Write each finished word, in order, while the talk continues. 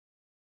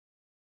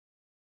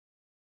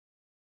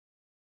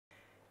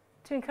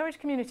To encourage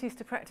communities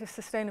to practice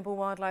sustainable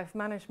wildlife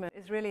management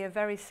is really a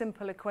very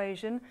simple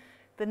equation.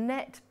 The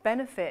net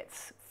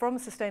benefits from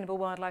sustainable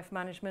wildlife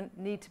management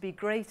need to be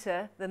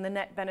greater than the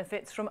net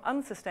benefits from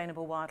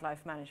unsustainable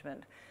wildlife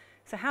management.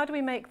 So how do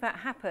we make that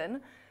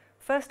happen?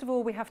 First of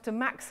all, we have to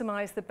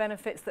maximise the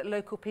benefits that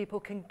local people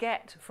can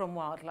get from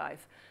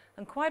wildlife.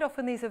 And quite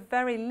often these are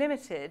very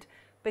limited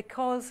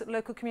because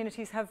local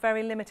communities have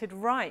very limited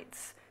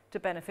rights to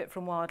benefit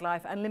from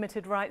wildlife and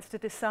limited rights to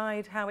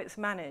decide how it's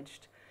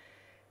managed.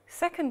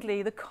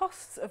 Secondly, the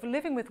costs of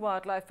living with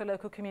wildlife for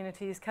local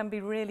communities can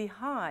be really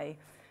high.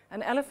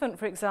 An elephant,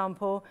 for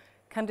example,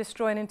 can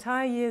destroy an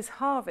entire year's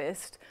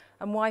harvest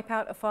and wipe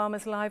out a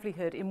farmer's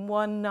livelihood in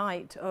one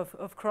night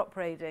of crop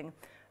raiding.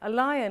 A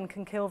lion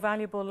can kill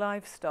valuable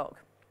livestock.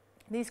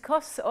 These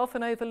costs are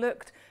often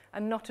overlooked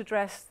and not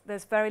addressed.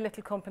 There's very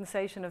little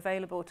compensation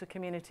available to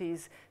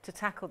communities to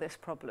tackle this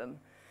problem.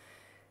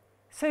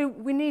 So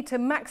we need to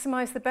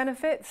maximise the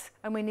benefits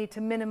and we need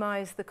to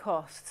minimise the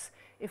costs.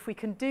 If we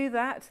can do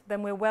that,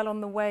 then we're well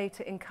on the way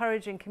to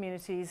encouraging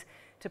communities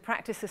to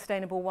practice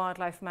sustainable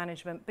wildlife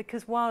management,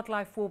 because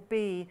wildlife will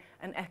be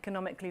an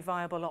economically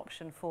viable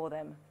option for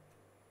them.